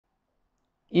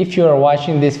If you are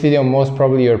watching this video, most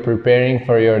probably you're preparing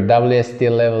for your WSET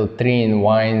Level 3 in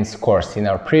Wines course. In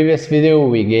our previous video,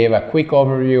 we gave a quick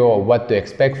overview of what to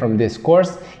expect from this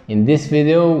course. In this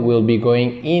video, we'll be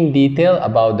going in detail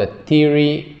about the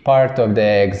theory part of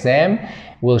the exam.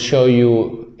 We'll show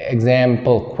you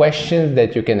example questions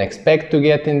that you can expect to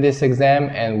get in this exam,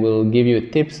 and we'll give you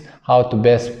tips how to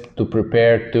best to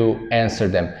prepare to answer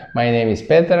them. My name is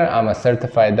Petar. I'm a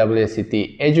certified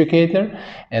WSET educator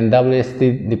and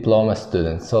WSET diploma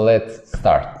student. So let's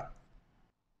start.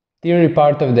 Theory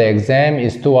part of the exam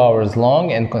is 2 hours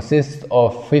long and consists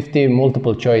of 50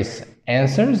 multiple choice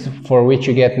answers for which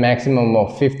you get maximum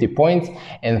of 50 points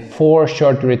and 4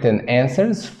 short written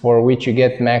answers for which you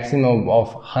get maximum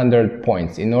of 100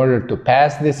 points. In order to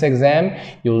pass this exam,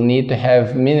 you'll need to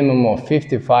have minimum of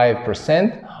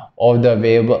 55% of the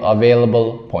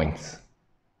available points.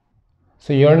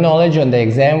 So your knowledge on the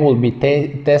exam will be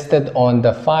tested on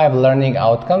the 5 learning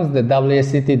outcomes that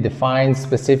WSET defines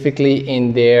specifically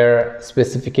in their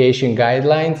specification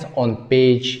guidelines on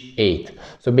page 8.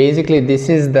 So basically this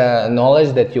is the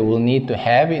knowledge that you will need to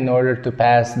have in order to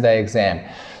pass the exam.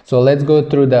 So let's go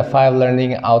through the 5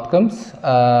 learning outcomes.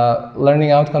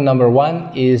 Learning outcome number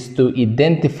 1 is to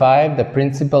identify the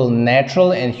principal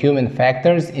natural and human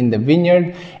factors in the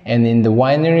vineyard and in the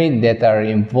winery that are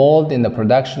involved in the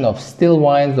production of still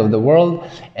wines of the world,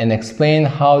 and explain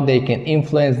how they can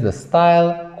influence the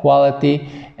style, quality,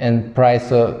 and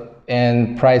price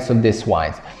of these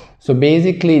wines. So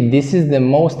basically this is the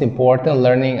most important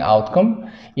learning outcome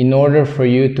in order for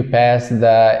you to pass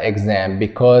the exam,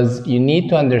 because you need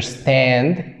to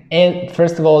understand, and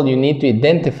first of all you need to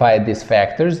identify these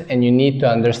factors and you need to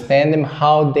understand them,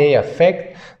 how they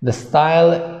affect the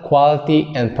style,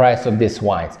 quality, and price of these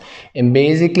wines. And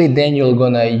basically then you're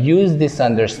gonna use this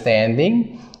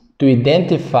understanding to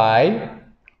identify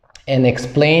and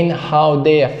explain how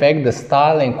they affect the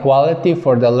style and quality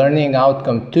for the learning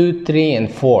outcome 2, 3,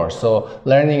 and 4. So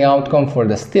learning outcome for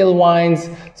the still wines,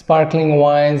 sparkling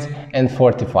wines, and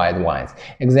fortified wines.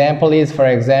 Example is, for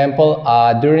example,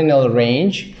 diurnal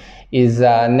range is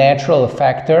a natural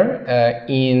factor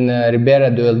in Ribera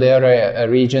del Duero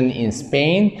region in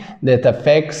Spain that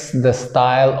affects the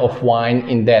style of wine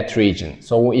in that region.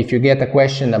 So if you get a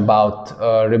question about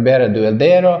Ribera del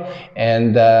Duero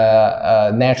and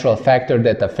natural factor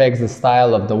that affects the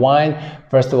style of the wine,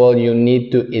 first of all you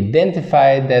need to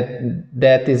identify that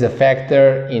that is a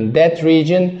factor in that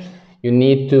region. You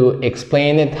need to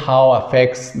explain it, how it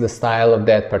affects the style of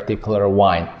that particular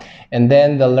wine. And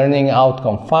then the learning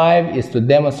outcome 5 is to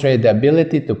demonstrate the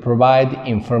ability to provide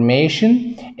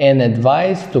information and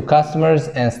advice to customers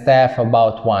and staff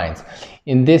about wines.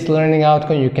 In this learning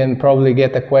outcome, you can probably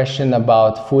get a question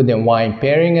about food and wine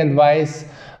pairing advice,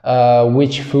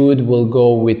 which food will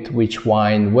go with which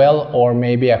wine well, or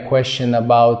maybe a question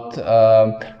about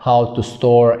how to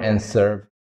store and serve.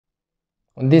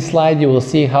 On this slide you will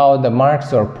see how the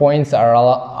marks or points are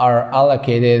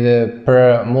allocated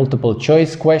per multiple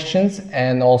choice questions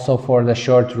and also for the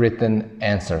short written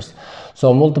answers.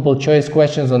 So multiple choice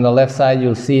questions, on the left side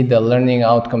you'll see the learning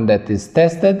outcome that is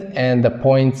tested and the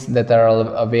points that are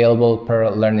available per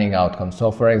learning outcome.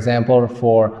 So for example,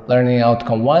 for learning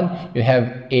outcome 1 you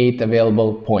have 8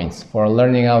 available points, for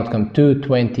learning outcome 2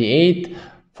 28,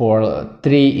 for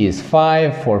 3 is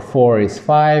 5, for 4 is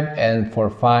 5, and for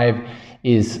 5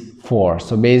 is 4.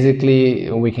 So basically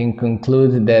we can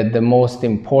conclude that the most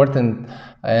important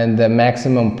and the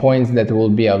maximum points that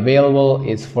will be available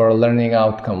is for learning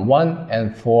outcome 1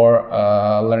 and for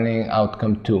learning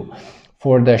outcome 2.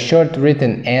 For the short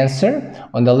written answer,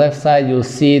 on the left side you'll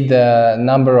see the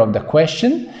number of the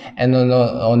question, and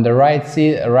on the right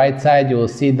side you will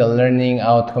see the learning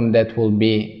outcome that will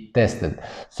be tested.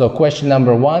 So question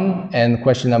number 1 and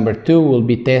question number 2 will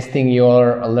be testing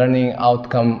your learning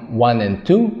outcome 1 and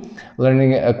 2.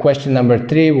 Question number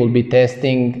 3 will be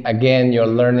testing again your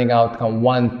learning outcome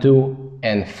 1, 2,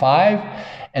 and 5.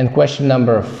 And question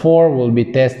number 4 will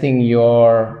be testing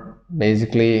your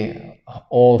basically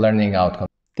all learning outcomes.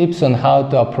 Tips on how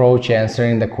to approach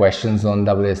answering the questions on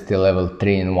WSET Level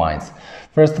 3 in wines.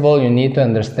 First of all, you need to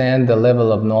understand the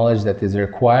level of knowledge that is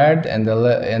required and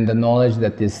the knowledge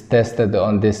that is tested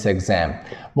on this exam.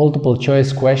 Multiple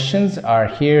choice questions are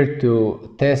here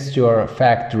to test your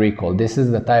fact recall. This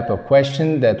is the type of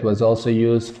question that was also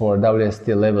used for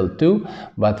WSET Level 2,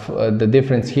 but the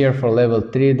difference here for Level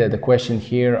 3 that the questions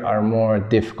here are more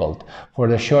difficult. For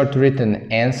the short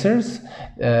written answers,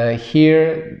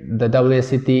 here the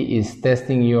WSET is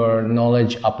testing your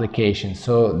knowledge application.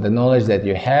 So the knowledge that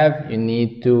you have, you need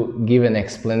to give an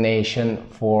explanation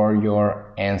for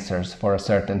your answers for a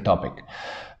certain topic.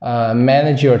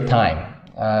 Manage your time.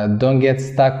 Don't get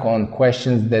stuck on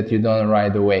questions that you don't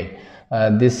right away.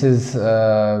 This is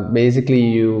basically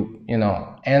you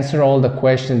answer all the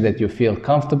questions that you feel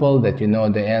comfortable, that you know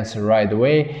the answer right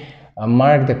away.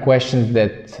 Mark the questions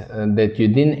that you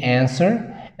didn't answer,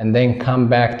 and then come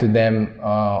back to them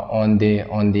on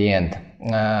the end.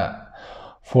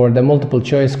 For the multiple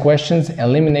choice questions,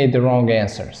 eliminate the wrong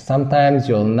answer. Sometimes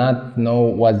you'll not know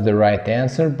what's the right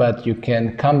answer, but you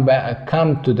can come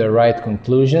to the right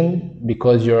conclusion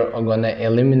because you're gonna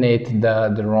eliminate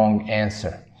the wrong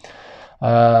answer.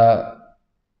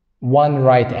 One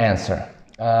right answer.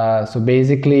 So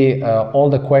basically, all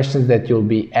the questions that you'll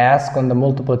be asked on the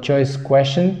multiple choice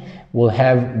question will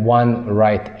have one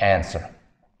right answer.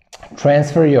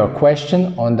 Transfer your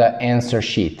question on the answer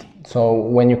sheet. So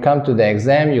when you come to the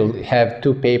exam, you'll have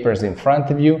two papers in front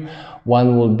of you.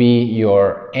 One will be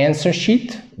your answer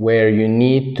sheet, where you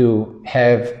need to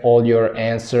have all your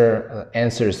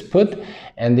answers put,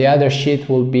 and the other sheet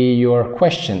will be your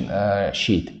question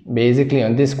sheet. Basically,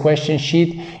 on this question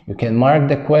sheet, you can mark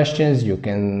the questions, you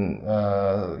can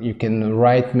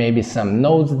write maybe some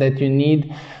notes that you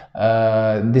need.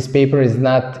 This paper is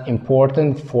not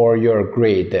important for your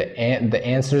grade. The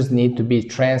answers need to be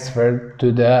transferred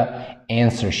to the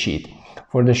answer sheet.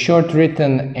 For the short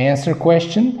written answer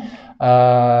question,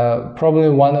 probably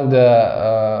one of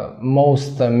the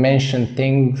most mentioned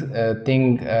thing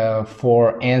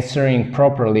for answering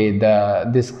properly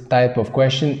this type of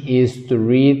question is to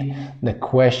read the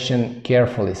question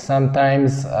carefully.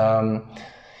 Sometimes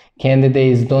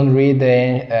candidates don't read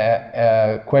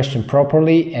the question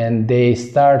properly, and they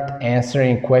start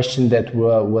answering question that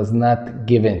was not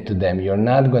given to them. You're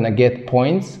not going to get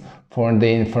points for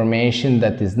the information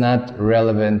that is not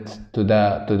relevant to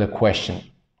the question.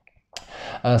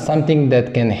 Something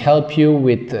that can help you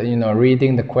with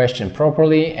reading the question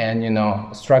properly and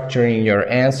structuring your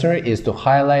answer is to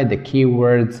highlight the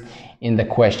keywords in the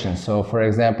question. So for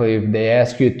example, if they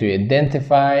ask you to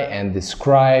identify and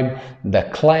describe the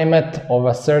climate of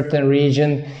a certain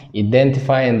region,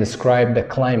 identify and describe the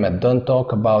climate. Don't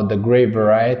talk about the grape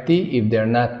variety if they're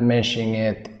not mentioning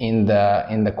it in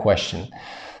the question.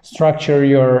 Structure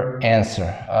your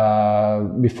answer.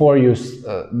 Before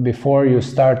you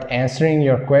start answering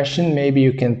your question, maybe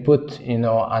you can put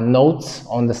a notes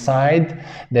on the side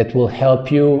that will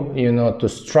help you to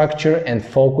structure and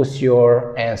focus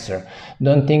your answer.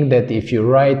 Don't think that if you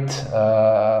write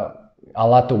a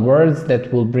lot of words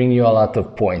that will bring you a lot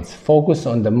of points. Focus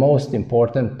on the most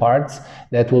important parts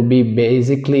that will be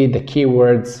basically the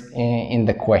keywords in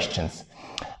the questions.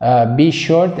 Be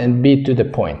short and be to the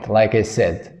point. Like I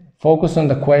said, focus on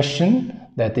the question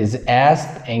that is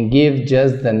asked and give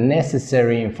just the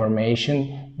necessary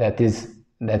information that is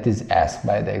asked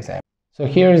by the examiner. So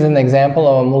here is an example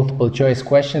of a multiple choice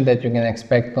question that you can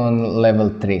expect on level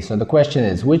 3. So the question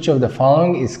is, which of the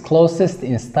following is closest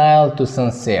in style to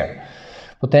Sancerre?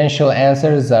 Potential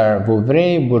answers are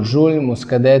Vouvray, Bourgoul,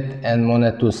 Muscadet, and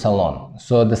Monatou Salon.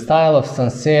 So the style of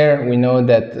Sancerre, we know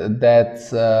that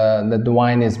the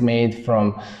wine is made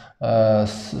from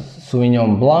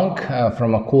Sauvignon Blanc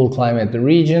from a cool climate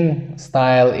region.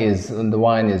 Style is the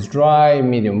wine is dry,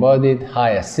 medium bodied,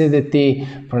 high acidity,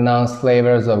 pronounced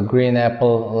flavors of green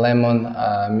apple, lemon,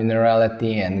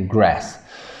 minerality, and grass.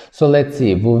 So let's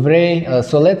see, Vouvray.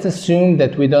 So let's assume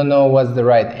that we don't know what's the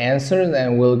right answer,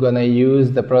 and we're gonna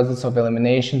use the process of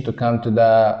elimination to come to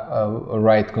the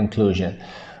right conclusion.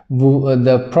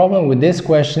 The problem with this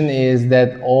question is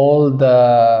that all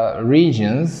the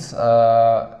regions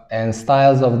and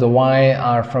styles of the wine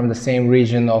are from the same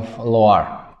region of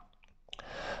Loire.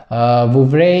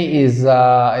 Vouvray is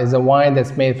a wine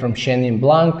that's made from Chenin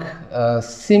Blanc,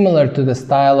 similar to the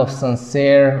style of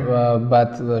Sancerre,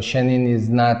 but Chenin is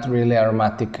not really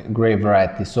aromatic grape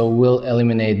variety, so we'll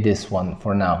eliminate this one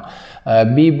for now.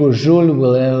 B. Bourgoul,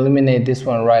 will eliminate this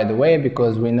one right away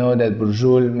because we know that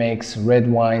Bourgoul makes red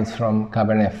wines from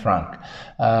Cabernet Franc.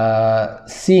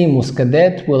 C.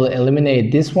 Muscadet, will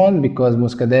eliminate this one because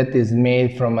Muscadet is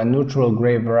made from a neutral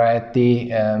grape variety,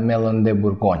 Melon de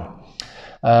Bourgogne.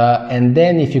 And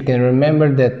then if you can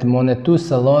remember that Monatou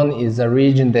Salon is a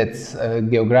region that's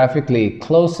geographically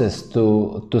closest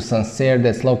to Sancerre,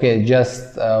 that's located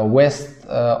just west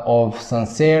of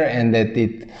Sancerre, and that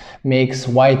it makes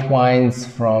white wines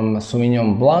from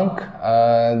Sauvignon Blanc,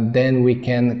 then we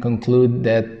can conclude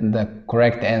that the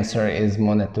correct answer is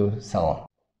Monatou Salon.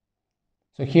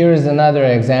 So here is another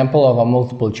example of a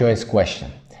multiple choice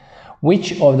question.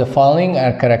 Which of the following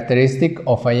are characteristic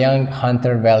of a young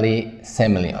Hunter Valley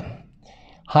Semillon?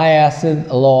 High acid,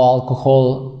 low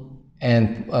alcohol,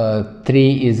 and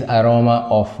 3 is aroma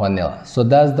of vanilla. So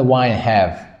does the wine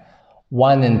have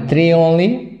 1 and 3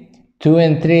 only, 2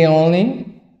 and 3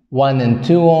 only, 1 and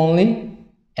 2 only,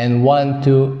 and 1,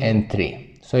 2, and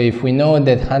 3. So if we know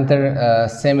that Hunter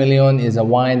Semillon is a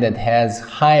wine that has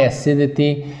high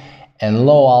acidity and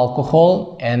low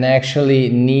alcohol and actually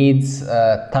needs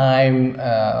time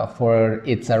for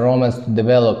its aromas to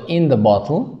develop in the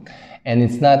bottle, and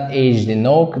it's not aged in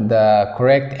oak, the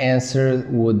correct answer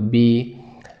would be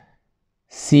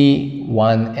C,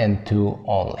 1 and 2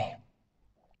 only.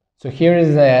 So here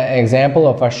is an example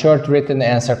of a short written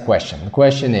answer question. The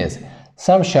question is,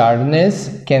 some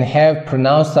Chardonnays can have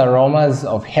pronounced aromas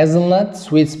of hazelnut,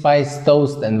 sweet spice,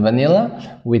 toast, and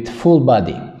vanilla with full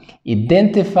body.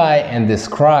 Identify and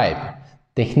describe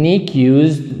technique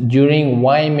used during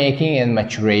winemaking and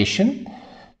maturation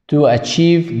to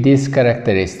achieve this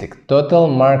characteristic. Total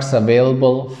marks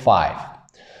available 5.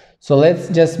 So let's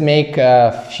just make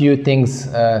a few things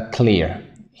clear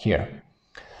here.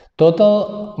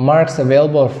 Total marks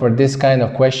available for this kind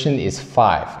of question is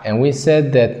 5, and we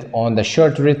said that on the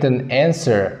short written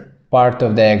answer part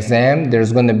of the exam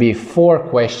there's going to be 4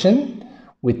 questions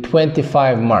with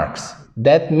 25 marks.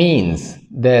 That means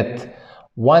that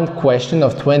one question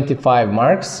of 25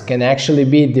 marks can actually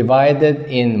be divided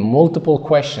in multiple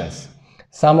questions.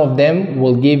 Some of them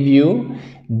will give you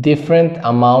different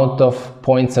amount of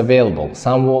points available.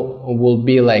 Some will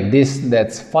be like this,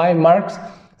 that's 5 marks.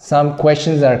 Some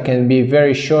questions can be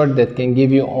very short that can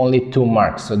give you only 2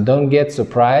 marks. So don't get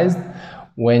surprised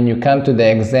when you come to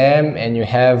the exam and you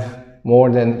have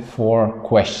more than 4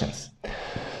 questions.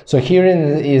 So here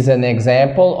is an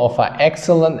example of an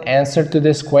excellent answer to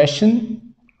this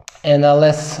question and a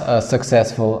less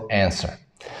successful answer.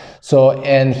 So,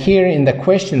 and here in the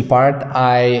question part,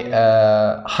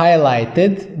 I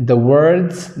highlighted the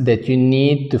words that you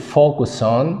need to focus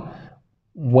on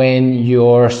when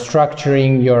you're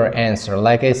structuring your answer.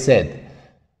 Like I said,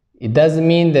 it doesn't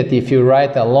mean that if you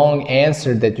write a long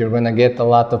answer that you're going to get a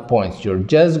lot of points. You're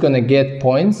just going to get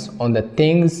points on the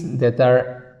things that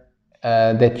are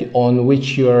on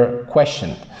which you're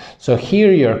questioned. So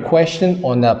here you're questioned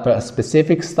on a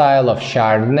specific style of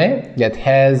Chardonnay that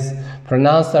has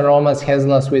pronounced aromas,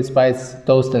 hazelnut, sweet spice,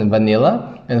 toast, and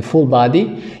vanilla, and full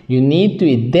body. You need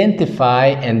to identify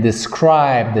and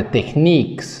describe the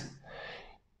techniques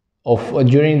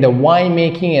during the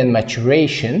winemaking and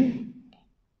maturation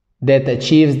that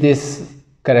achieves this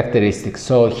characteristic.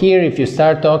 So here, if you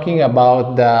start talking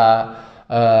about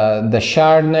the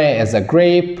Chardonnay as a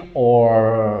grape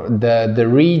or the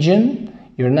region,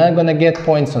 you're not going to get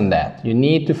points on that. You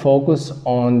need to focus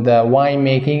on the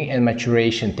winemaking and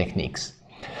maturation techniques.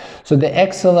 So the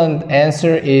excellent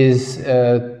answer is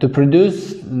to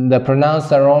produce the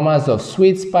pronounced aromas of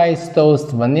sweet spice, toast,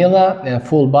 vanilla, and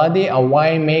full body. A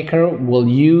winemaker will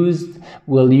use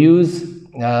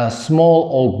small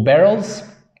oak barrels.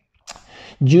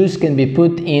 Juice can be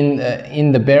put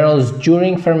in the barrels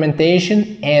during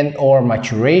fermentation and or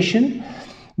maturation.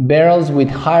 Barrels with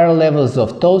higher levels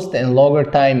of toast and longer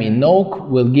time in oak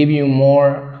will give you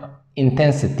more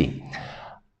intensity.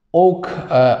 Oak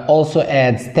also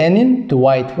adds tannin to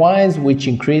white wines, which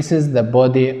increases the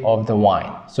body of the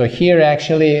wine. So here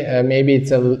actually maybe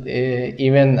it's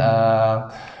even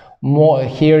more.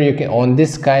 Here you can, on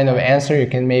this kind of answer, you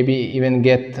can maybe even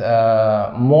get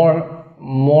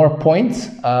more points,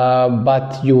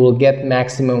 but you will get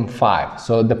maximum 5.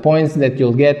 So the points that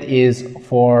you'll get is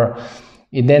for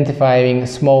identifying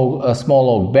small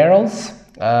oak barrels,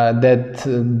 that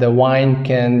the wine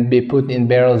can be put in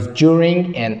barrels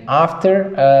during and after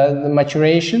the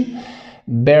maturation.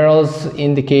 Barrels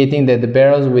indicating that the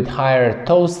barrels with higher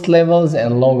toast levels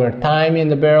and longer time in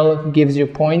the barrel gives you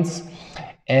points.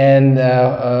 And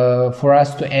for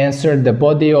us to answer the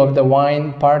body of the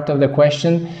wine part of the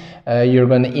question, you're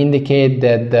going to indicate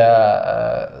that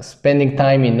the spending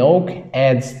time in oak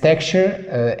adds texture,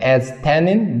 adds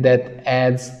tannin that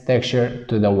adds texture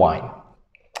to the wine.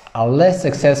 A less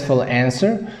successful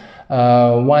answer,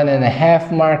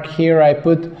 1.5 mark here I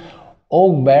put,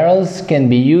 oak barrels can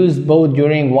be used both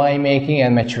during winemaking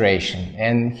and maturation.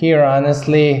 And here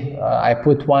honestly I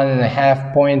put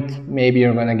 1.5 point, maybe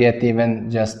you're gonna get even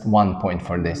just 1 point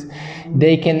for this.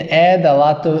 They can add a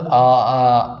lot to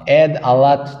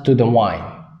the wine.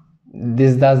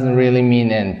 This doesn't really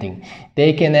mean anything.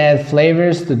 They can add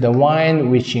flavors to the wine,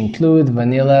 which include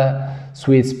vanilla,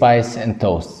 sweet spice, and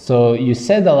toast. So you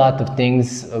said a lot of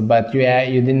things, but you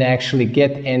didn't actually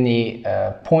get any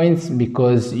points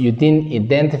because you didn't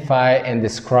identify and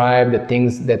describe the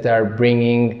things that are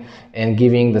bringing and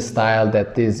giving the style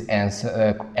that is asked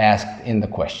in the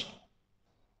question.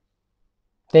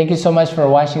 Thank you so much for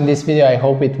watching this video. I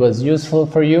hope it was useful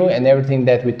for you, and everything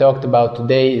that we talked about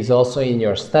today is also in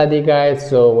your study guide.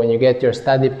 So when you get your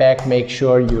study pack, make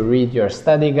sure you read your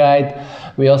study guide.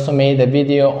 We also made a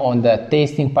video on the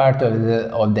tasting part of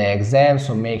the exam,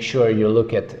 so make sure you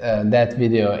look at that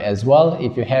video as well.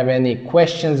 If you have any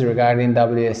questions regarding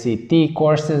WSET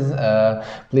courses,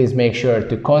 please make sure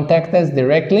to contact us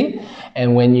directly.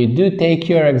 And when you do take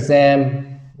your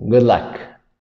exam, good luck.